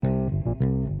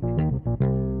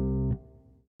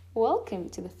welcome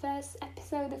to the first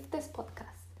episode of this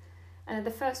podcast, and the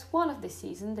first one of this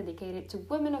season dedicated to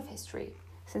women of history,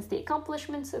 since the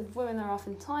accomplishments of women are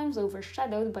oftentimes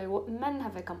overshadowed by what men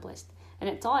have accomplished, and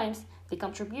at times the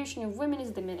contribution of women is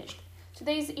diminished.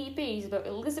 Today's EP is about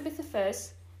Elizabeth I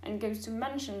and goes to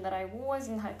mention that I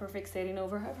wasn't hyperfixating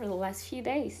over her for the last few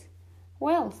days.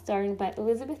 Well, starting by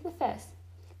Elizabeth I,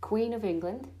 Queen of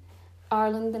England,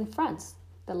 Ireland and France,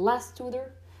 the last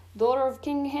Tudor, daughter of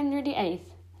King Henry VIII,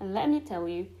 and let me tell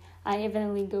you, I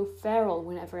evidently go feral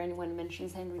whenever anyone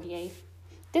mentions Henry VIII.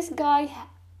 This guy,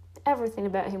 everything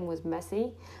about him was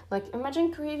messy. Like,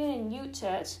 imagine creating a new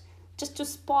church just to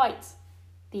spite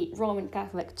the Roman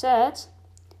Catholic Church,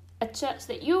 a church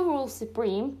that you rule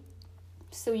supreme,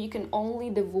 so you can only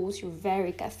divorce your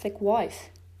very Catholic wife.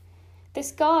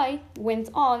 This guy went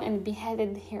on and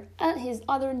beheaded his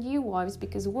other new wives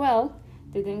because, well,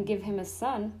 they didn't give him a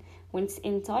son, when it's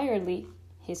entirely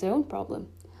his own problem.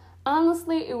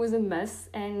 Honestly, it was a mess,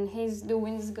 and his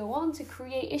doings go on to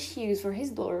create issues for his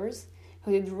daughters,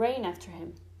 who did reign after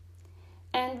him.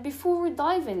 And before we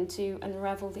dive in to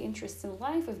unravel the interesting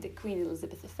life of the Queen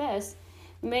Elizabeth I,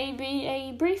 maybe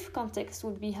a brief context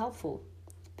would be helpful.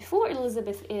 Before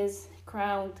Elizabeth is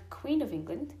crowned Queen of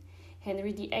England,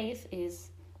 Henry VIII is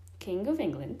King of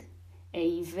England,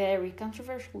 a very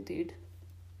controversial dude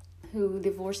who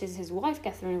divorces his wife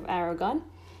Catherine of Aragon,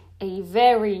 a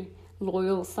very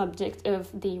loyal subject of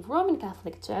the Roman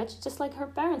Catholic Church, just like her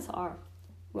parents are.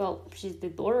 Well, she's the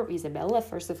daughter of Isabella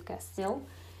I of Castile,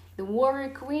 the warrior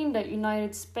queen that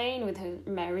united Spain with her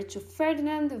marriage to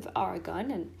Ferdinand of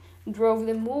Aragon and drove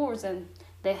the Moors and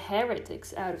the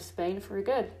heretics out of Spain for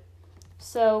good.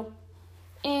 So,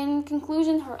 in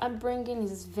conclusion, her upbringing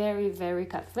is very, very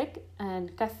Catholic,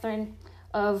 and Catherine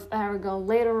of Aragon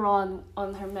later on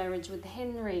her marriage with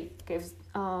Henry gives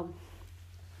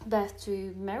birth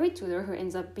to Mary Tudor, who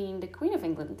ends up being the Queen of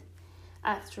England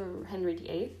after Henry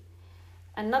VIII.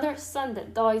 Another son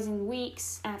that dies in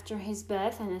weeks after his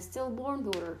birth, and a stillborn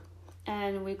daughter.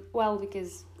 And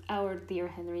because our dear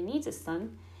Henry needs a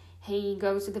son, he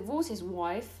goes to divorce his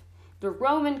wife. The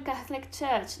Roman Catholic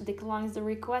Church declines the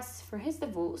request for his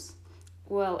divorce.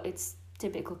 Well, it's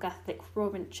typical Catholic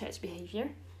Roman Church behavior,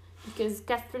 because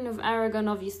Catherine of Aragon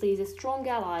obviously is a strong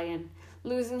ally, and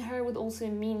losing her would also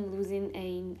mean losing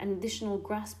an additional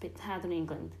grasp it had on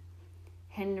England.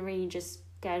 Henry just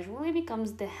casually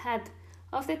becomes the head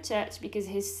of the church because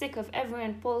he's sick of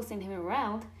everyone posting him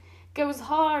around, goes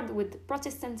hard with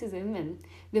Protestantism, and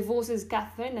divorces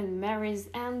Catherine and marries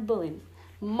Anne Boleyn,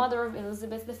 mother of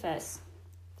Elizabeth I,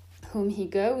 whom he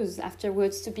goes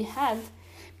afterwards to behead,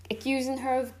 accusing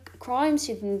her of crimes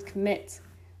she didn't commit.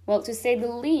 Well, to say the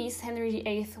least, Henry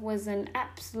VIII was an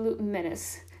absolute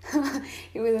menace.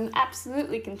 He was an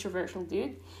absolutely controversial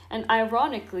dude, and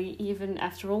ironically, even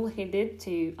after all he did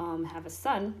to have a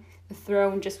son, the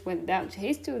throne just went down to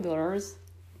his two daughters.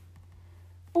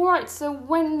 Alright, so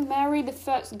when Mary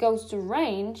I goes to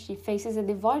reign, she faces a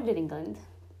divided England.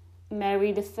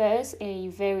 Mary I, a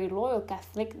very loyal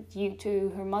Catholic due to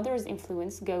her mother's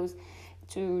influence, goes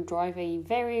to drive a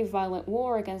very violent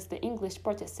war against the English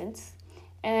Protestants,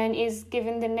 and is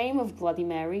given the name of Bloody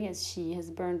Mary, as she has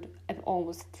burned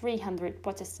almost 300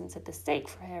 Protestants at the stake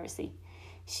for heresy.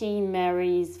 She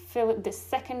marries Philip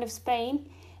II of Spain,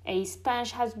 a Spanish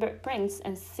Habsburg prince,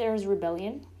 and stirs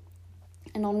rebellion.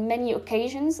 And on many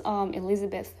occasions,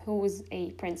 Elizabeth, who was a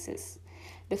princess,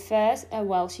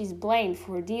 she's blamed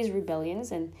for these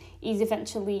rebellions and is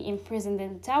eventually imprisoned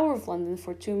in the Tower of London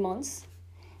for 2 months.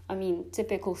 I mean,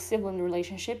 typical sibling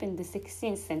relationship in the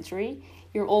 16th century.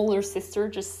 Your older sister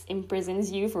just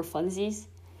imprisons you for funsies.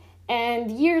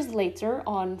 And years later,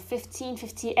 on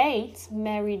 1558,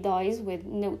 Mary dies with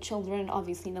no children and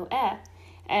obviously no heir.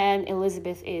 And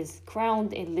Elizabeth is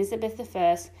crowned Elizabeth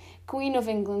I, Queen of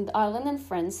England, Ireland and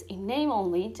France, in name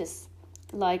only, just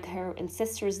like her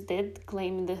ancestors did,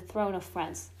 claiming the throne of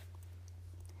France.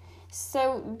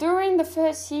 So, during the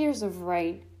first years of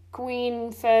reign,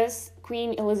 Queen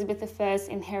Elizabeth I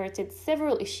inherited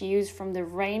several issues from the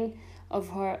reign of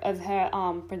her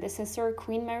predecessor,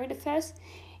 Queen Mary I,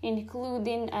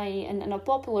 including an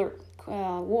unpopular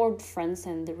war with France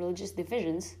and the religious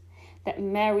divisions that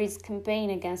Mary's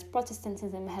campaign against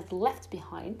Protestantism had left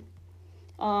behind.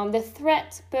 The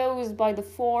threat posed by the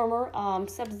former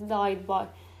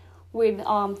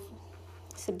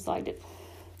subsided.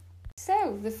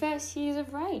 So, the first years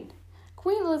of reign.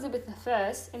 Queen Elizabeth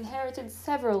I inherited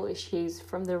several issues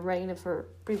from the reign of her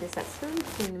predecessor,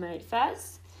 Queen Mary I,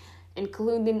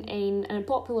 including an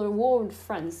unpopular war with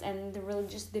France and the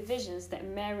religious divisions that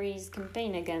Mary's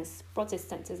campaign against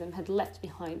Protestantism had left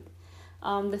behind.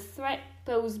 The threat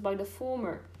posed by the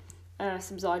former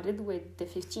subsided with the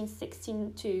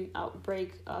 1562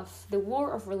 outbreak of the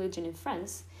War of Religion in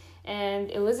France,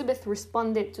 and Elizabeth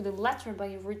responded to the latter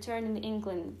by returning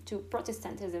England to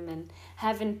Protestantism and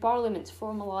having Parliament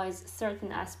formalize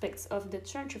certain aspects of the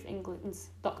Church of England's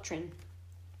doctrine.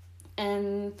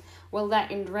 And well,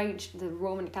 that enraged the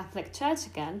Roman Catholic Church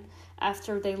again,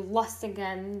 after they lost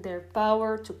again their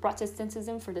power to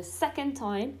Protestantism for the second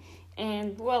time,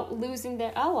 and well, losing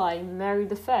their ally, Mary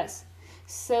I.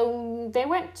 So they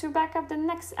went to back up the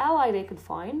next ally they could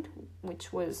find,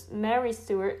 which was Mary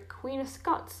Stuart, Queen of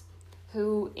Scots,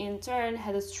 who in turn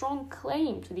had a strong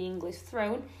claim to the English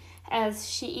throne, as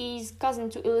she is cousin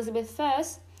to Elizabeth I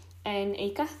and a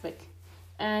Catholic,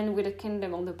 and with a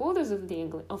kingdom on the borders of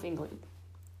England.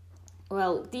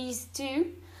 Well, these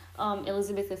two,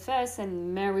 Elizabeth I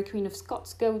and Mary Queen of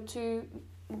Scots, go to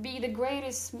be the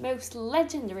greatest, most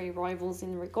legendary rivals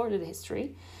in recorded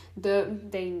history, though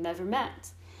they never met.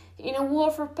 In a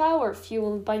war for power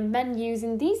fueled by men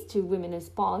using these two women as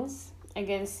pawns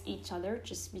against each other,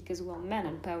 just because, well, men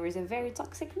and power is a very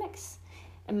toxic mix,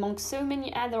 among so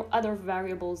many other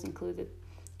variables included.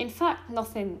 In fact,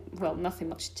 nothing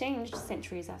much changed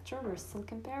centuries after. We're still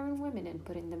comparing women and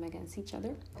putting them against each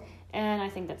other, and I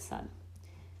think that's sad.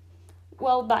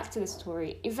 Well, back to the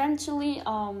story. Eventually,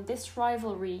 this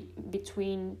rivalry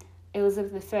between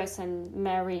Elizabeth I and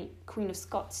Mary, Queen of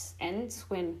Scots, ends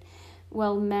when,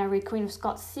 well, Mary, Queen of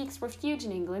Scots, seeks refuge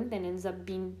in England and ends up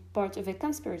being part of a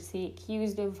conspiracy,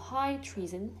 accused of high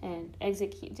treason and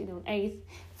executed on 8th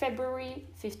February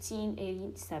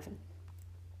 1587.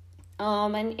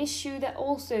 An issue that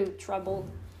also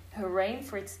troubled her reign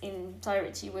for its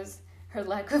entirety was her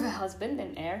lack of a husband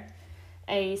and heir,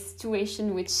 a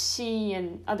situation which she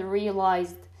and others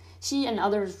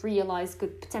realized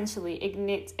could potentially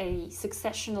ignite a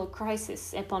successional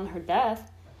crisis upon her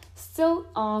death. Still,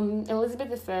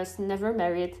 Elizabeth I never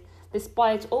married,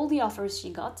 despite all the offers she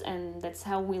got, and that's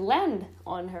how we land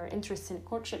on her interesting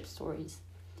courtship stories.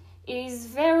 It is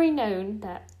very known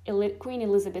that Queen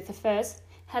Elizabeth I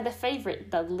had a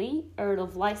favourite, Dudley, Earl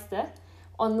of Leicester,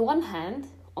 on one hand.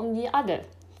 On the other,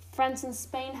 France and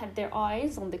Spain had their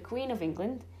eyes on the Queen of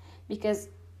England, because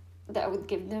that would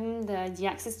give them the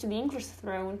access to the English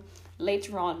throne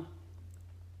later on.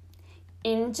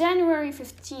 In January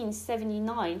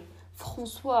 1579,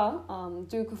 Francois,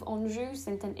 Duke of Anjou,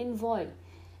 sent an envoy,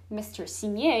 Mr.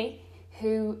 Simier,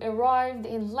 who arrived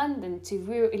in London to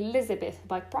woo Elizabeth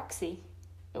by proxy,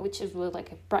 which is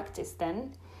like a practice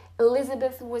then.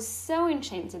 Elizabeth was so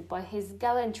enchanted by his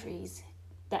gallantries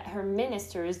that her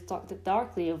ministers talked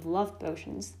darkly of love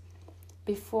potions.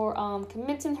 Before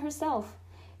committing herself,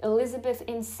 Elizabeth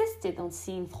insisted on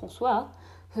seeing Francois,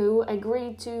 who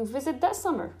agreed to visit that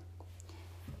summer.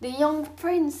 The young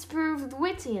prince proved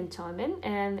witty and charming,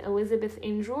 and Elizabeth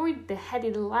enjoyed the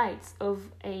heady delights of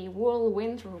a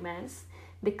whirlwind romance,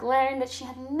 declaring that she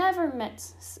had never met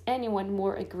anyone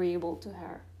more agreeable to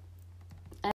her.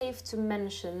 I have to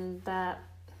mention that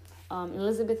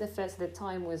Elizabeth I at the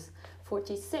time was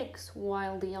 46,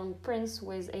 while the young prince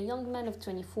was a young man of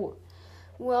 24.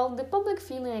 Well, the public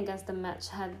feeling against the match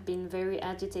had been very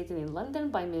agitated in London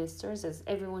by ministers, as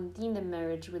everyone deemed a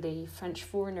marriage with a French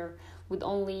foreigner would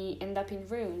only end up in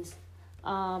ruins.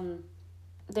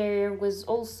 There was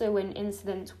also an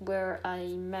incident where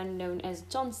a man known as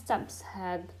John Stubbs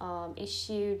had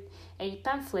issued a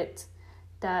pamphlet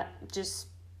that just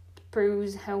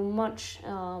proves how much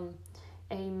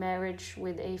a marriage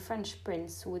with a French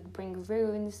prince would bring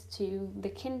ruins to the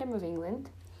Kingdom of England.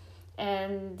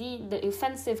 And the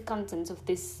offensive content of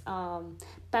this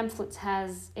pamphlet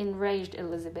has enraged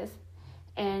Elizabeth,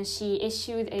 and she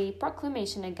issued a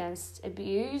proclamation against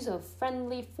abuse of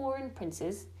friendly foreign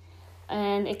princes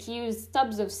and accused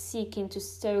Stubbs of seeking to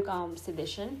stoke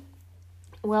sedition.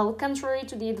 Well, contrary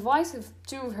to the advice of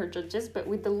two of her judges, but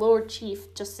with the Lord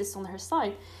Chief Justice on her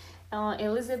side,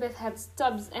 Elizabeth had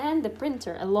Stubbs and the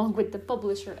printer, along with the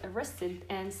publisher, arrested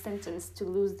and sentenced to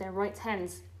lose their right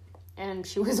hands. And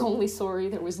she was only sorry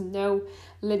there was no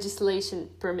legislation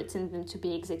permitting them to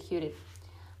be executed.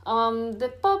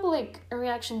 The public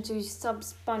reaction to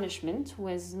Stubbs' punishment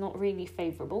was not really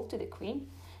favourable to the Queen.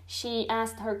 She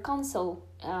asked her council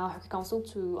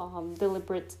to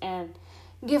deliberate and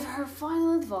give her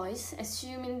final advice,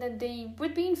 assuming that they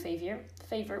would be in favor.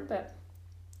 But,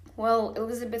 well,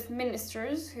 Elizabeth's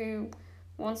ministers, who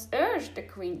once urged the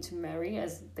Queen to marry,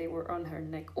 as they were on her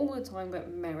neck all the time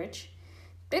about marriage,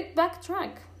 did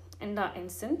backtrack in that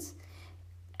instance,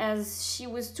 as she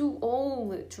was too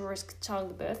old to risk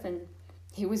childbirth and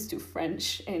he was too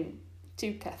French and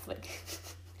too Catholic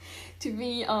to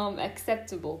be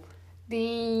acceptable.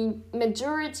 The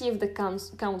majority of the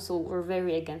council were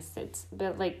very against it,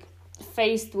 but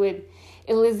faced with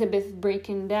Elizabeth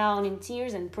breaking down in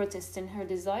tears and protesting her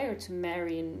desire to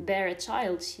marry and bear a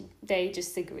child, they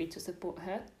just agreed to support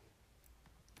her.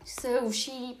 So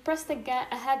she pressed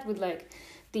ahead with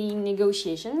the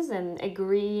negotiations and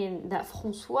agreeing that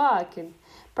Francois could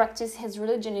practice his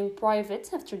religion in private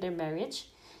after their marriage,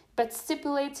 but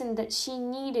stipulating that she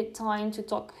needed time to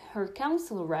talk her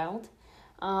council around.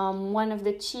 One of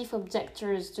the chief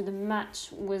objectors to the match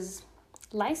was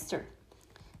Leicester,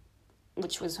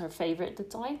 which was her favourite at the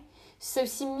time. So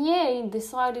Simier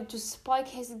decided to spike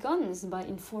his guns by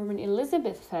informing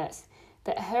Elizabeth first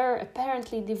that her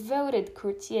apparently devoted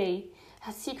courtier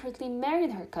had secretly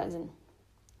married her cousin,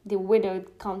 the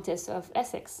widowed Countess of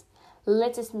Essex,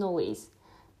 Lettice Knollys.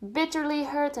 Bitterly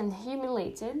hurt and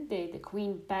humiliated, the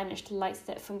Queen banished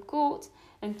Leicester from court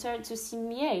and turned to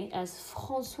Simier as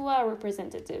Francois'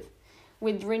 representative.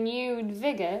 With renewed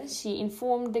vigour, she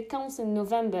informed the council in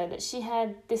November that she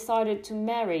had decided to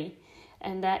marry,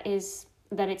 and that its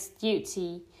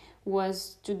duty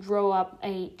was to draw up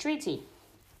a treaty.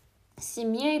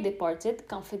 Simier departed,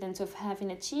 confident of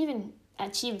having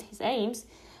achieved his aims.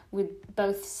 With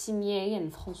both Simier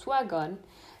and Francois gone,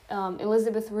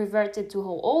 Elizabeth reverted to her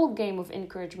old game of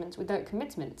encouragement without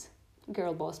commitment.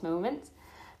 Girl boss moment.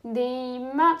 The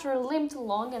matter limped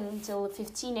along until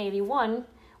 1581,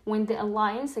 when the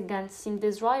alliance again seemed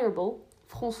desirable.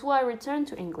 Francois returned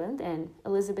to England, and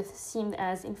Elizabeth seemed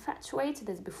as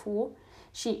infatuated as before.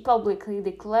 She publicly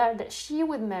declared that she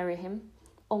would marry him,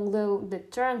 although the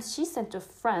terms she sent to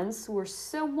France were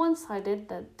so one-sided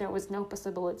that there was no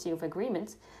possibility of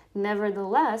agreement.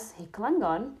 Nevertheless, he clung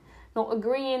on, not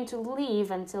agreeing to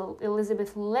leave until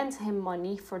Elizabeth lent him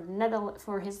money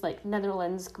for his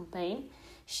Netherlands campaign.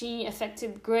 She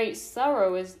affected great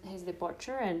sorrow at his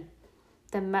departure, and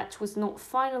the match was not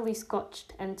finally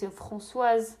scotched until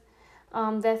Francois'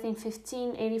 death in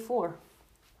 1584.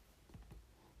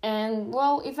 And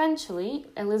eventually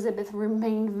Elizabeth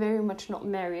remained very much not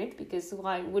married, because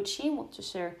why would she want to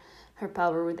share her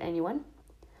power with anyone?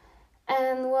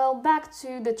 And back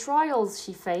to the trials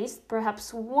she faced.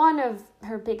 Perhaps one of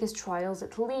her biggest trials,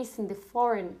 at least in the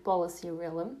foreign policy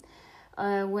realm,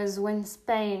 was when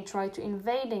Spain tried to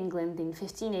invade England in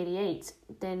 1588.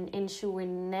 Then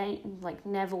ensuing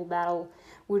naval battle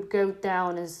would go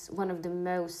down as one of the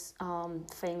most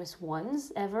famous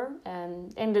ones ever,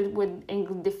 and ended with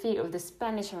England's defeat of the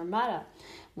Spanish Armada,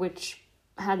 which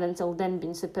had until then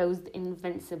been supposed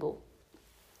invincible.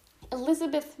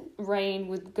 Elizabeth's reign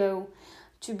would go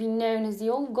to be known as the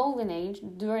Old Golden Age.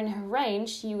 During her reign,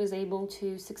 she was able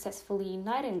to successfully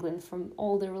unite England from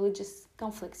all the religious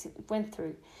conflicts it went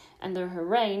through. Under her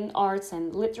reign, arts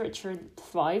and literature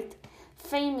thrived.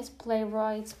 Famous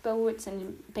playwrights, poets,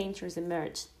 and painters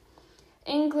emerged.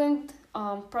 England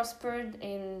prospered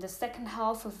in the second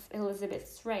half of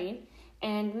Elizabeth's reign,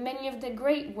 and many of the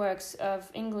great works of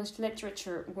English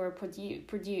literature were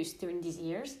produced during these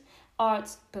years.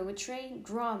 Arts, poetry,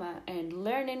 drama, and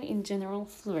learning in general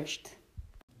flourished.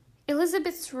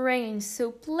 Elizabeth's reign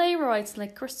saw playwrights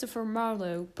like Christopher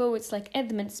Marlowe, poets like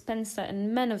Edmund Spenser,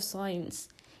 and men of science.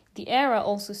 The era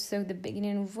also saw the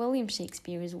beginning of William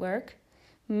Shakespeare's work.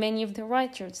 Many of the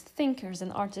writers, thinkers,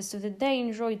 and artists of the day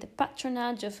enjoyed the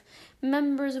patronage of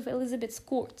members of Elizabeth's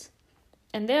court,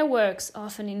 and their works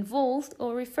often involved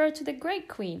or referred to the Great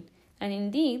Queen, and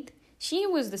indeed, she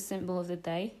was the symbol of the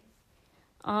day.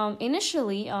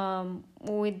 Initially,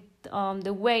 with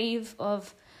the wave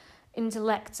of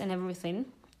intellect and everything,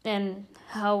 and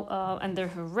how under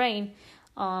her reign,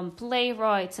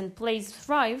 playwrights and plays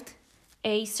thrived,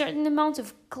 a certain amount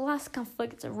of class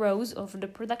conflict arose over the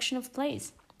production of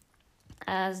plays,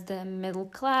 as the middle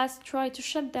class tried to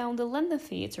shut down the London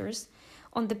theatres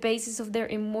on the basis of their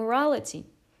immorality.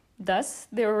 Thus,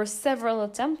 there were several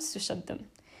attempts to shut them.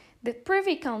 The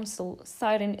Privy Council,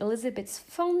 citing Elizabeth's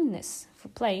fondness for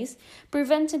plays,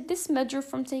 prevented this measure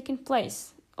from taking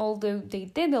place, although they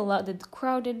did allow the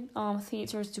crowded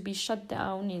theatres to be shut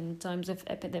down in times of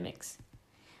epidemics.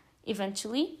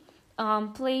 Eventually,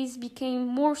 plays became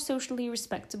more socially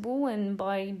respectable, and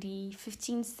by the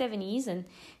 1570s and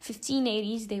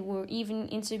 1580s they were even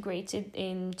integrated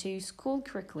into school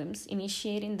curriculums,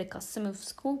 initiating the custom of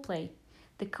school play.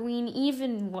 The Queen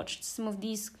even watched some of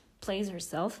these plays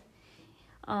herself.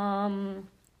 In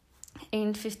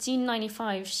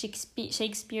 1595,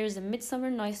 Shakespeare's A Midsummer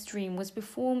Night's Dream was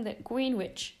performed at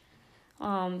Greenwich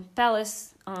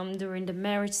Palace during the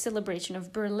marriage celebration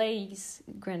of Burleigh's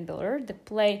granddaughter. The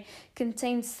play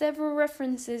contained several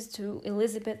references to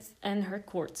Elizabeth and her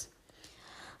court.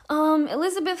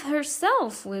 Elizabeth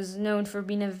herself was known for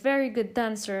being a very good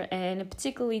dancer and a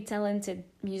particularly talented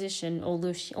musician.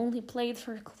 Although she only played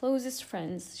for her closest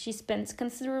friends, she spent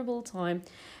considerable time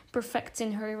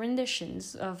perfecting her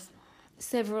renditions of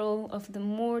several of the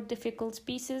more difficult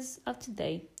pieces of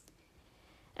today.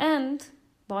 And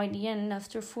by the end,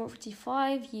 after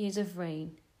 45 years of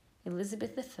reign,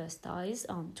 Elizabeth I dies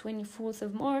on 24th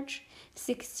of March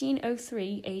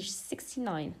 1603, aged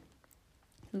 69.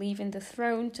 Leaving the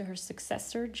throne to her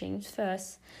successor, James I,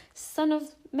 son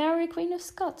of Mary, Queen of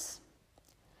Scots.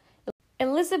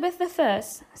 Elizabeth I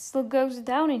still goes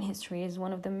down in history as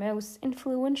one of the most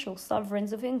influential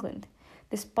sovereigns of England.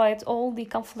 Despite all the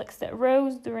conflicts that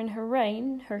rose during her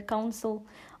reign, her council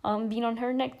being on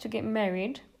her neck to get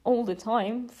married all the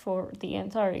time for the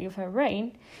entirety of her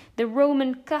reign, the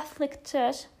Roman Catholic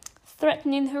Church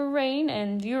threatening her reign,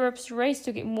 and Europe's race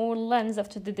to get more lands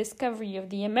after the discovery of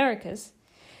the Americas.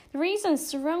 The reasons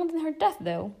surrounding her death,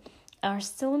 though, are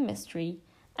still a mystery,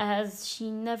 as she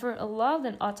never allowed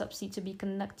an autopsy to be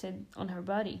conducted on her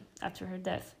body after her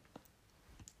death.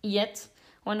 Yet,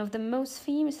 one of the most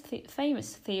famous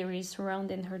theories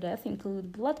surrounding her death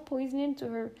include blood poisoning to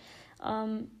her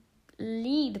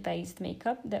lead-based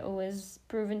makeup that was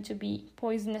proven to be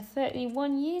poisoned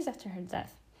 31 years after her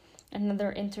death.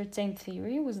 Another entertained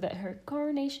theory was that her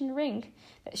coronation ring,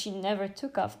 that she never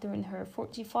took off during her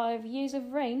 45 years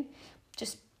of reign,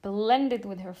 just blended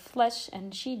with her flesh,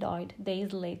 and she died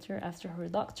days later after her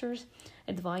doctors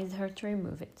advised her to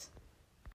remove it.